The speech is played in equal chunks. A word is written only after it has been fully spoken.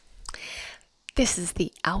This is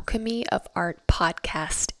the Alchemy of Art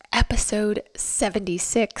podcast, episode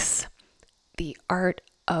 76, The Art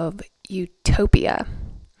of Utopia.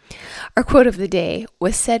 Our quote of the day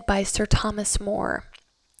was said by Sir Thomas More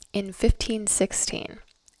in 1516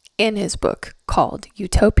 in his book called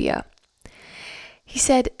Utopia. He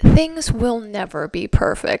said, "Things will never be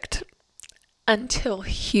perfect until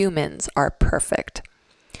humans are perfect,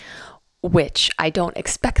 which I don't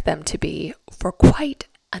expect them to be for quite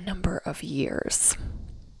a number of years."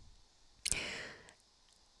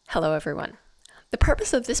 Hello, everyone. The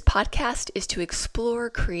purpose of this podcast is to explore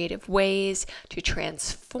creative ways to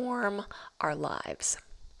transform our lives.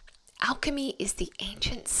 Alchemy is the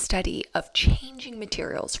ancient study of changing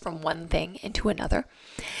materials from one thing into another,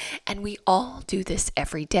 and we all do this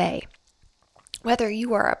every day. Whether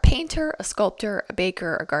you are a painter, a sculptor, a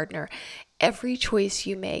baker, a gardener, every choice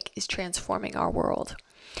you make is transforming our world.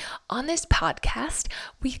 On this podcast,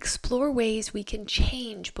 we explore ways we can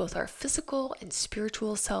change both our physical and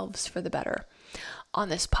spiritual selves for the better. On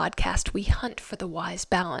this podcast, we hunt for the wise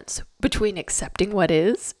balance between accepting what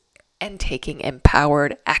is and taking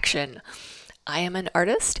empowered action. I am an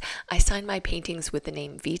artist. I sign my paintings with the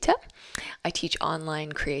name Vita. I teach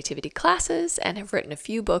online creativity classes and have written a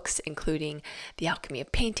few books, including The Alchemy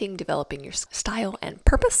of Painting, Developing Your Style and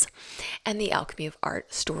Purpose, and The Alchemy of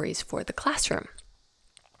Art, Stories for the Classroom.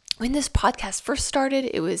 When this podcast first started,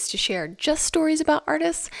 it was to share just stories about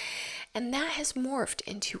artists, and that has morphed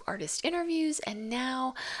into artist interviews, and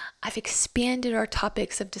now I've expanded our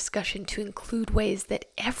topics of discussion to include ways that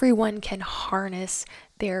everyone can harness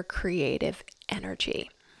their creative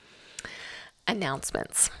energy.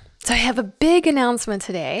 Announcements. So I have a big announcement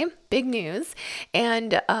today, big news,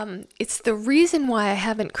 and it's the reason why I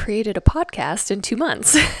haven't created a podcast in 2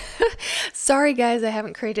 months. Sorry guys, I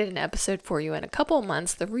haven't created an episode for you in a couple of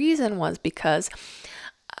months. The reason was because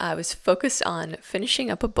I was focused on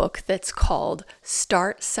finishing up a book that's called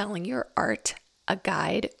Start Selling Your Art, a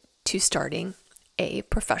Guide to Starting a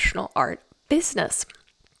Professional Art Business.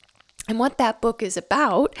 And what that book is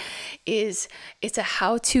about is it's a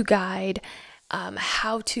how-to guide,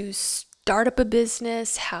 how to start up a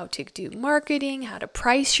business, how to do marketing, how to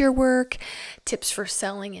price your work, tips for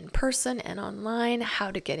selling in person and online,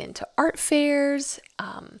 how to get into art fairs,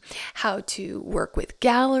 how to work with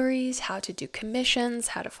galleries, how to do commissions,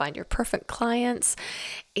 how to find your perfect clients.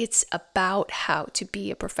 It's about how to be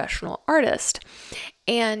a professional artist.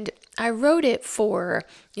 And I wrote it for,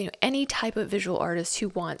 any type of visual artist who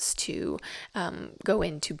wants to go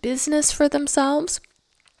into business for themselves.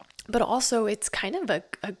 But also it's kind of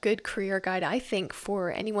a good career guide, I think,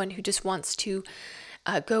 for anyone who just wants to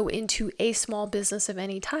go into a small business of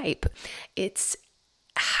any type. It's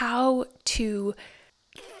how to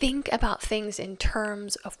think about things in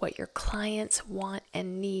terms of what your clients want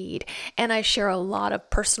and need. And I share a lot of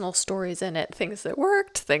personal stories in it, things that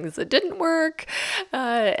worked, things that didn't work.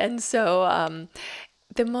 And so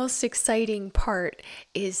the most exciting part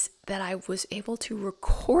is that I was able to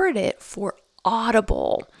record it for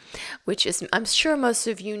Audible, which is, I'm sure most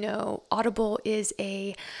of you know, Audible is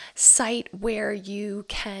a site where you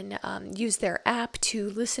can use their app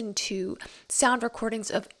to listen to sound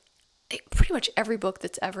recordings of pretty much every book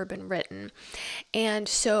that's ever been written. And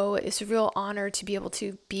so it's a real honor to be able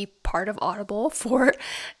to be part of Audible for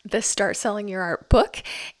the Start Selling Your Art book.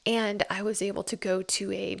 And I was able to go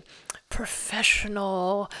to a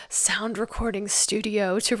professional sound recording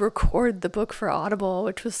studio to record the book for Audible,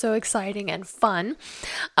 which was so exciting and fun.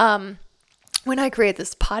 When I create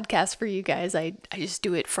this podcast for you guys, I just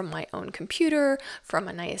do it from my own computer, from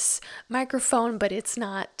a nice microphone, but it's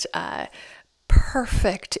not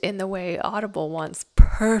perfect in the way Audible wants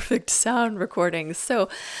perfect sound recordings. So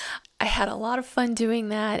I had a lot of fun doing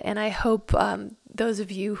that, and I hope those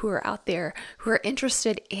of you who are out there who are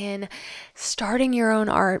interested in starting your own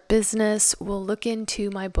art business will look into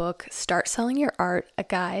my book, Start Selling Your Art, a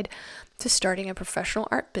Guide to Starting a Professional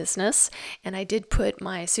Art Business. And I did put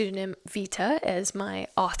my pseudonym Vita as my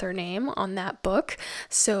author name on that book.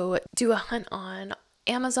 So do a hunt on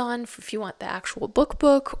Amazon if you want the actual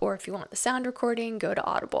book, or if you want the sound recording, go to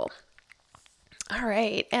Audible. All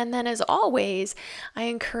right. And then as always, I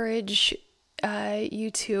encourage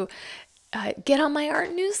you to get on my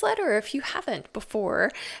art newsletter if you haven't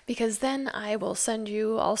before, because then I will send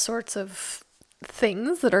you all sorts of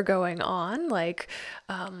things that are going on, like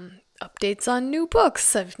updates on new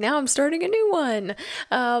books. Now I'm starting a new one,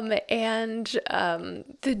 and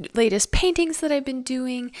the latest paintings that I've been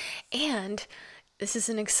doing. And this is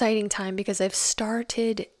an exciting time because I've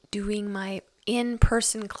started doing my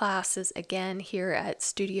in-person classes again here at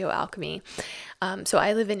Studio Alchemy. So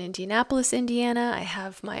I live in Indianapolis, Indiana. I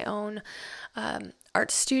have my own art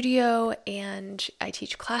studio and I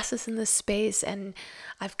teach classes in this space, and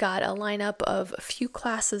I've got a lineup of a few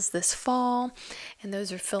classes this fall, and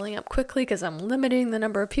those are filling up quickly because I'm limiting the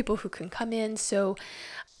number of people who can come in. So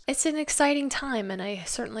it's an exciting time, and I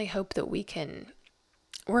certainly hope that we can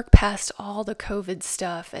work past all the COVID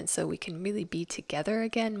stuff, and so we can really be together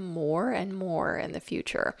again more and more in the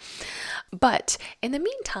future. But in the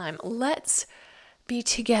meantime, let's be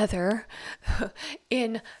together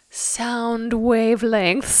in sound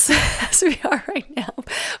wavelengths as we are right now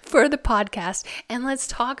for the podcast, and let's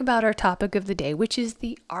talk about our topic of the day, which is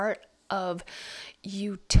the art of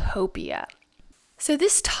utopia. So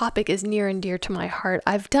this topic is near and dear to my heart.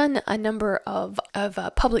 I've done a number of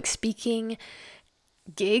public speaking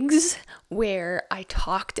gigs where I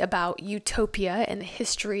talked about utopia and the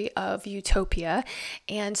history of utopia.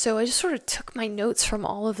 And so I just sort of took my notes from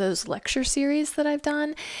all of those lecture series that I've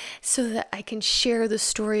done so that I can share the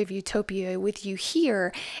story of utopia with you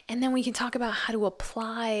here. And then we can talk about how to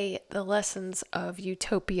apply the lessons of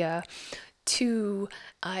utopia to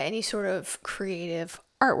any sort of creative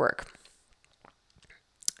artwork.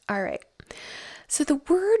 All right. So the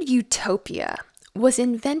word utopia was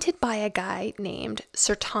invented by a guy named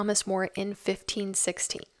Sir Thomas More in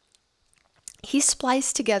 1516. He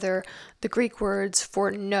spliced together the Greek words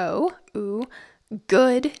for no, ou,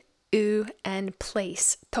 good, ou, and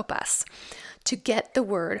place, topos, to get the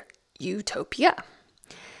word utopia.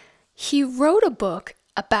 He wrote a book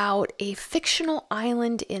about a fictional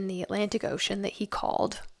island in the Atlantic Ocean that he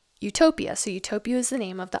called Utopia. So Utopia is the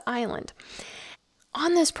name of the island.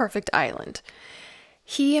 On this perfect island,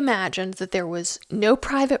 he imagined that there was no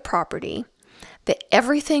private property, that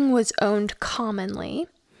everything was owned commonly,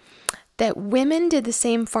 that women did the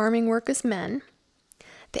same farming work as men,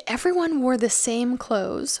 that everyone wore the same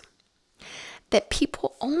clothes, that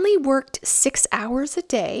people only worked 6 hours a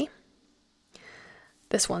day.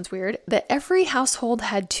 This one's weird. That every household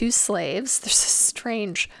had 2 slaves. There's this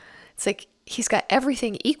strange, it's like he's got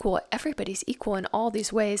everything equal. Everybody's equal in all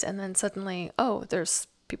these ways. And then suddenly, oh, there's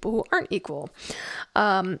people who aren't equal.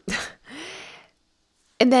 And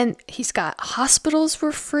then he's got hospitals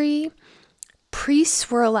were free. Priests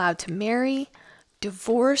were allowed to marry.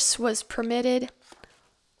 Divorce was permitted.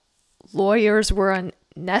 Lawyers were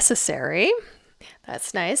unnecessary.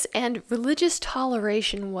 That's nice. And religious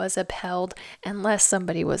toleration was upheld unless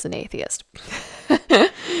somebody was an atheist.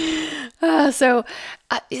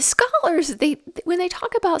 Scholars, when they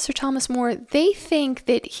talk about Sir Thomas More, they think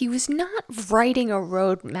that he was not writing a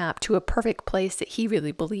roadmap to a perfect place that he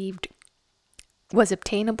really believed was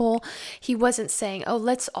obtainable. He wasn't saying, oh,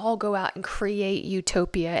 let's all go out and create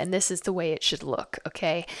utopia and this is the way it should look,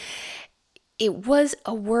 okay? It was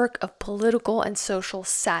a work of political and social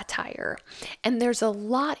satire. And there's a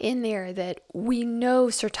lot in there that we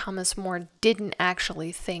know Sir Thomas More didn't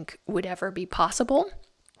actually think would ever be possible.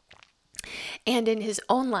 And in his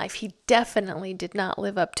own life, he definitely did not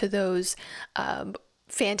live up to those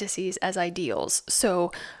fantasies as ideals.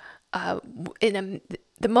 So the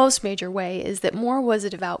most major way is that More was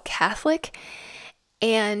a devout Catholic.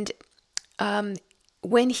 And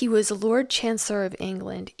when he was Lord Chancellor of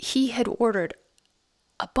England, he had ordered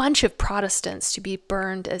a bunch of Protestants to be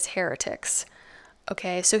burned as heretics.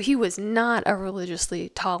 Okay, so he was not a religiously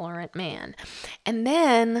tolerant man. And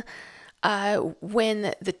then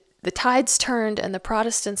when the tides turned and the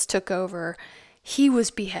Protestants took over, he was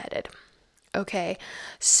beheaded. Okay,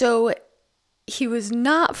 so he was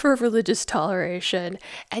not for religious toleration,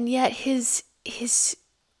 and yet his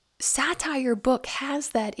satire book has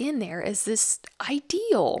that in there as this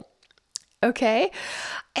ideal. Okay,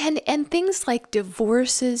 and things like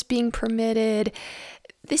divorces being permitted,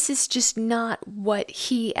 this is just not what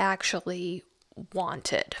he actually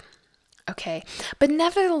wanted. Okay, but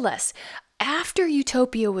nevertheless, after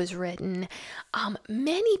Utopia was written,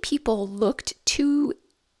 many people looked to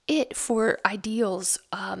it for ideals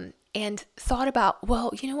and thought about,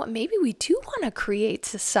 well, you know what, maybe we do want to create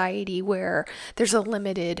society where there's a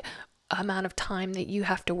limited amount of time that you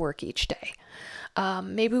have to work each day.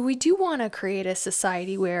 Maybe we do want to create a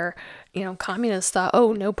society where, communists thought,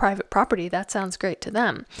 oh, no private property, that sounds great to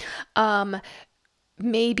them.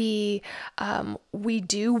 Maybe we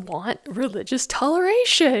do want religious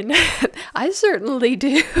toleration. I certainly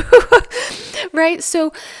do. Right?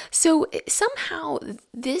 So somehow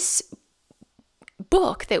this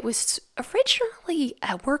book that was originally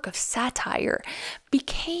a work of satire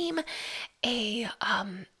became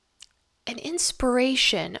an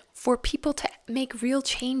inspiration for people to make real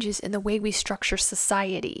changes in the way we structure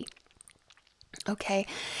society. Okay.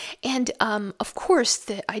 And of course,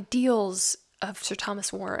 the ideals of Sir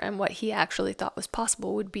Thomas More and what he actually thought was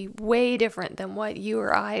possible would be way different than what you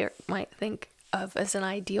or I might think of as an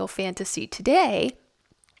ideal fantasy today.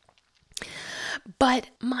 But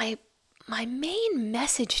my main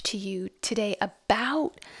message to you today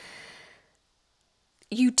about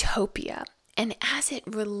utopia and as it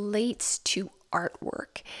relates to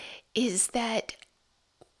artwork is that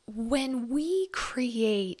when we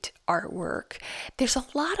create artwork, there's a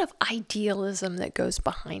lot of idealism that goes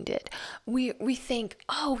behind it. We think,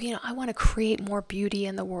 oh, I want to create more beauty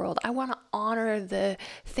in the world. I want to honor the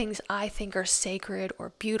things I think are sacred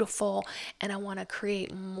or beautiful, and I want to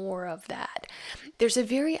create more of that. There's a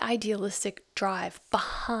very idealistic drive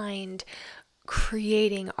behind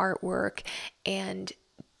creating artwork and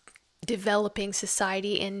developing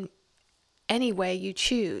society in any way you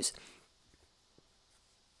choose.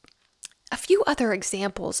 A few other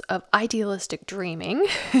examples of idealistic dreaming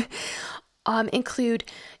include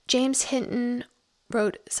James Hinton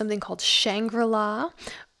wrote something called Shangri-La,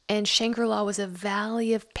 and Shangri-La was a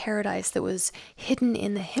valley of paradise that was hidden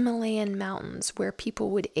in the Himalayan mountains where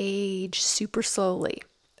people would age super slowly.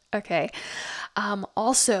 Okay.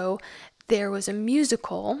 Also, there was a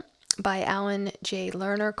musical by Alan J.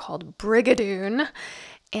 Lerner called Brigadoon.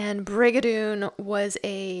 And Brigadoon was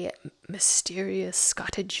a mysterious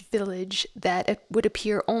cottage village that would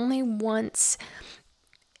appear only once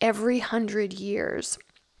every 100 years.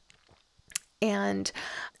 And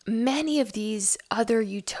many of these other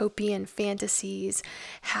utopian fantasies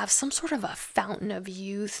have some sort of a fountain of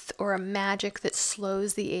youth or a magic that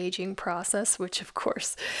slows the aging process, which of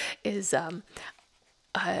course is a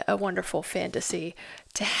wonderful fantasy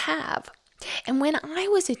to have. And when I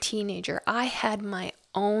was a teenager, I had my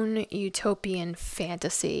own utopian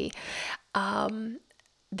fantasy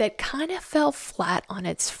that kind of fell flat on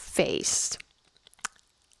its face.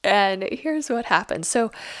 And here's what happened.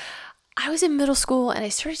 So I was in middle school and I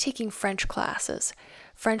started taking French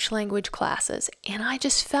language classes, and I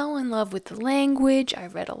just fell in love with the language. I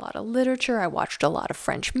read a lot of literature. I watched a lot of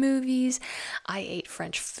French movies. I ate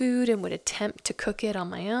French food and would attempt to cook it on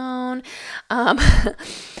my own.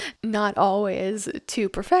 Not always to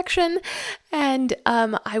perfection. And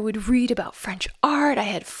I would read about French art. I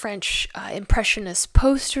had French Impressionist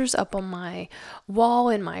posters up on my wall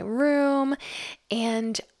in my room.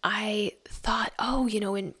 And I thought, oh,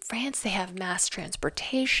 in France they have mass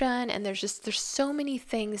transportation, and there's so many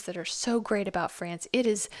things that are so great about France. It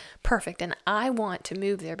is perfect, and I want to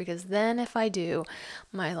move there because then if I do,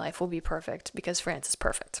 my life will be perfect because France is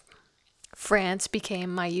perfect. France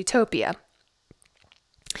became my utopia.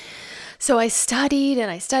 So I studied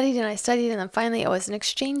and I studied and I studied, and then finally I was an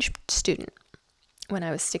exchange student when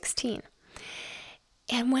I was 16.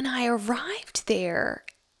 And when I arrived there,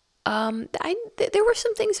 there were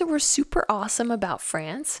some things that were super awesome about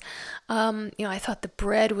France. I thought the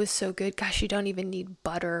bread was so good. Gosh, you don't even need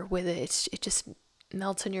butter with it. It just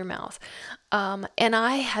melts in your mouth. And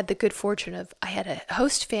I had the good fortune of, I had a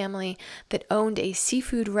host family that owned a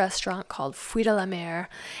seafood restaurant called Fruits de la Mer,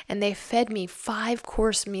 and they fed me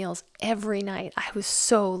 5-course meals every night. I was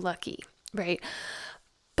so lucky, right?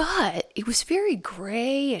 But it was very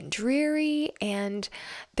gray and dreary, and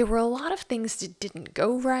there were a lot of things that didn't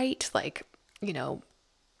go right, like,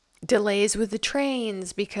 delays with the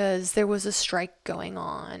trains because there was a strike going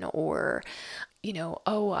on, or,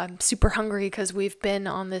 oh, I'm super hungry because we've been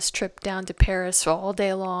on this trip down to Paris all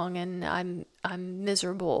day long and I'm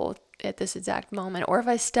miserable at this exact moment. Or if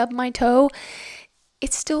I stub my toe,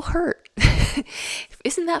 it still hurt.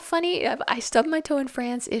 Isn't that funny? I stubbed my toe in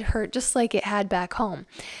France. It hurt just like it had back home.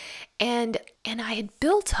 And I had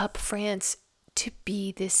built up France to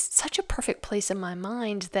be such a perfect place in my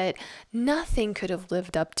mind that nothing could have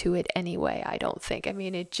lived up to it anyway, I don't think. I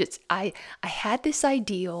mean, I had this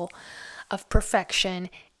ideal of perfection,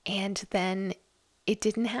 and then it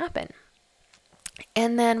didn't happen.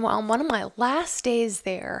 And then on one of my last days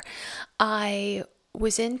there, I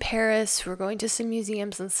was in Paris. We're going to some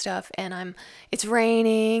museums and stuff, and it's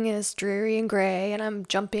raining and it's dreary and gray, and I'm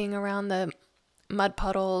jumping around the mud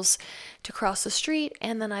puddles to cross the street.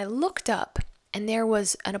 And then I looked up, and there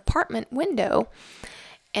was an apartment window,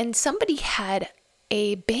 and somebody had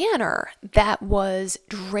a banner that was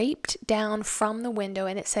draped down from the window,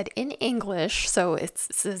 and it said in English, so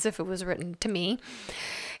it's as if it was written to me.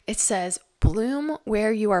 It says, "Bloom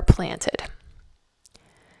where you are planted."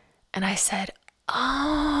 And I said,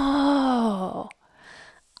 oh,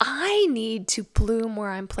 I need to bloom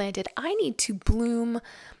where I'm planted. I need to bloom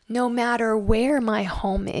no matter where my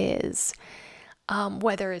home is,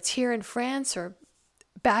 whether it's here in France or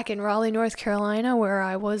back in Raleigh, North Carolina, where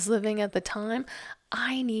I was living at the time,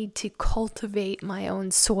 I need to cultivate my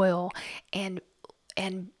own soil and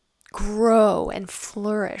grow and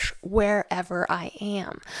flourish wherever I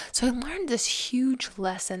am. So I learned this huge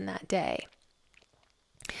lesson that day.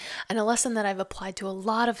 And a lesson that I've applied to a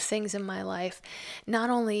lot of things in my life. Not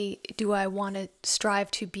only do I want to strive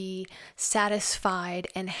to be satisfied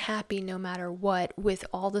and happy no matter what with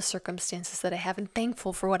all the circumstances that I have, and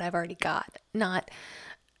thankful for what I've already got. Not,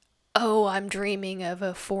 oh, I'm dreaming of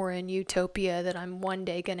a foreign utopia that I'm one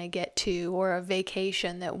day going to get to, or a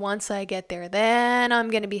vacation that once I get there, then I'm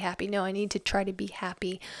going to be happy. No, I need to try to be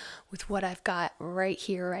happy with what I've got right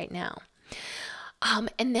here, right now.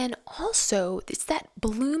 And then also, it's that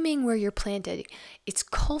blooming where you're planted. It's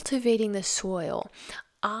cultivating the soil.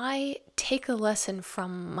 I take a lesson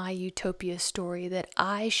from my utopia story that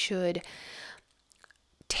I should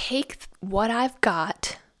take what I've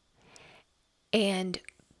got and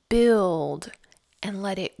build and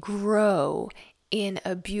let it grow in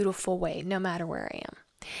a beautiful way, no matter where I am.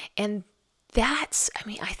 And I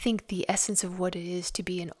think the essence of what it is to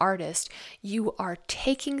be an artist. You are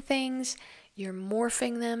taking things, you're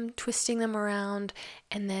morphing them, twisting them around,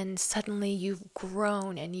 and then suddenly you've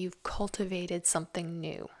grown and you've cultivated something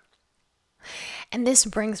new. And this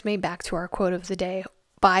brings me back to our quote of the day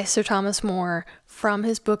by Sir Thomas More from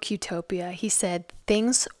his book Utopia. He said,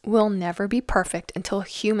 "Things will never be perfect until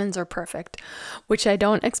humans are perfect," which I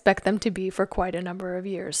don't expect them to be for quite a number of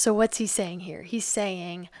years. So what's he saying here? He's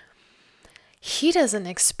saying he doesn't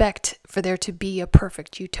expect for there to be a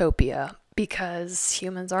perfect utopia because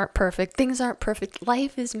humans aren't perfect. Things aren't perfect.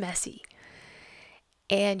 Life is messy.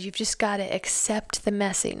 And you've just got to accept the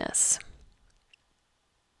messiness.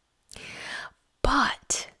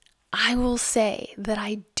 But I will say that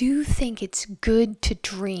I do think it's good to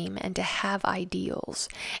dream and to have ideals,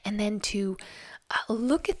 and then to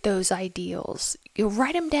look at those ideals,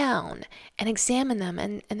 write them down and examine them,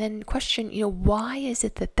 and then question, why is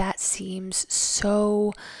it that seems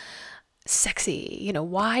so sexy?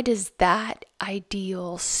 Why does that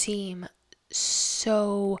ideal seem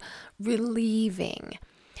so relieving?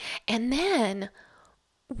 And then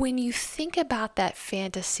when you think about that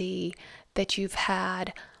fantasy that you've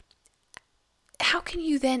had, how can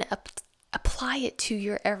you then apply it to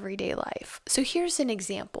your everyday life? So here's an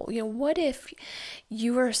example. What if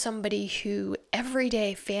you are somebody who every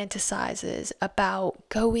day fantasizes about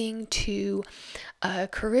going to a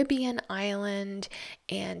Caribbean island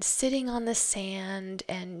and sitting on the sand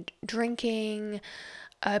and drinking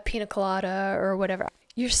a pina colada or whatever?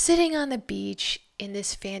 You're sitting on the beach in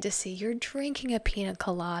this fantasy, you're drinking a pina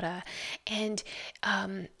colada, and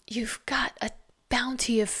you've got a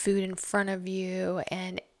bounty of food in front of you,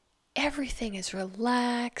 and everything is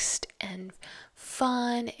relaxed and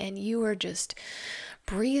fun, and you are just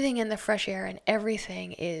breathing in the fresh air, and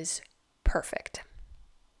everything is perfect.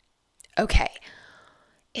 Okay,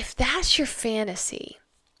 if that's your fantasy,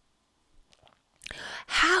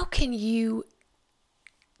 how can you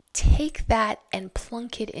take that and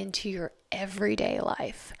plunk it into your everyday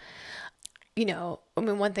life?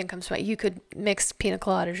 One thing comes to mind. You could mix pina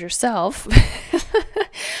coladas yourself,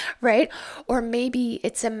 right? Or maybe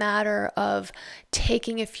it's a matter of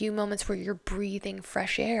taking a few moments where you're breathing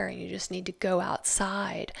fresh air and you just need to go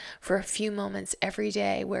outside for a few moments every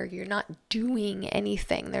day where you're not doing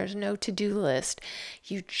anything. There's no to-do list.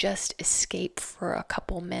 You just escape for a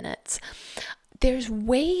couple minutes. There's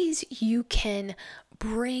ways you can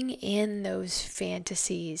bring in those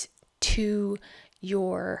fantasies to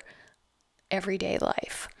your everyday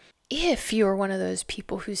life. If you're one of those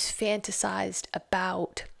people who's fantasized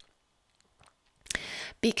about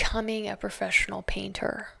becoming a professional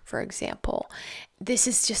painter, for example, this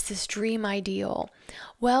is just this dream ideal.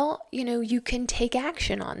 Well, you can take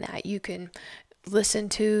action on that. You can listen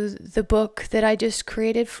to the book that I just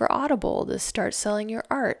created for Audible to start selling your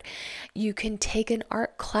art. You can take an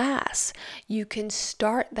art class. You can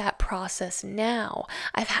start that process now.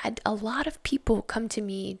 I've had a lot of people come to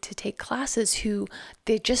me to take classes who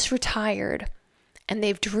they just retired and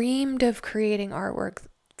they've dreamed of creating artwork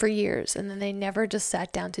for years, and then they never just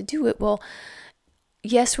sat down to do it. Well,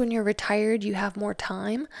 yes, when you're retired, you have more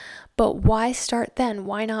time, but why start then?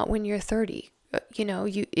 Why not when you're 30?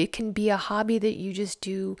 It can be a hobby that you just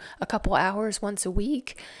do a couple hours once a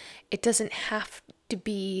week. It doesn't have to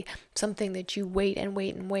be something that you wait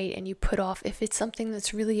and you put off. If it's something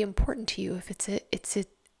that's really important to you, if it's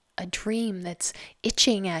a dream that's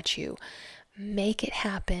itching at you, make it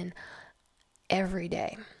happen every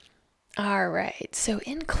day. All right. So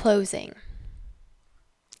in closing,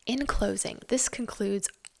 this concludes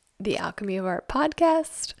the Alchemy of Art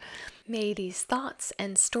podcast. May these thoughts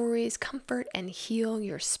and stories comfort and heal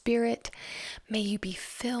your spirit. May you be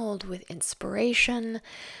filled with inspiration.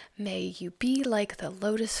 May you be like the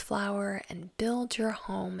lotus flower and build your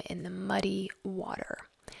home in the muddy water.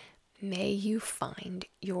 May you find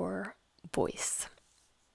your voice.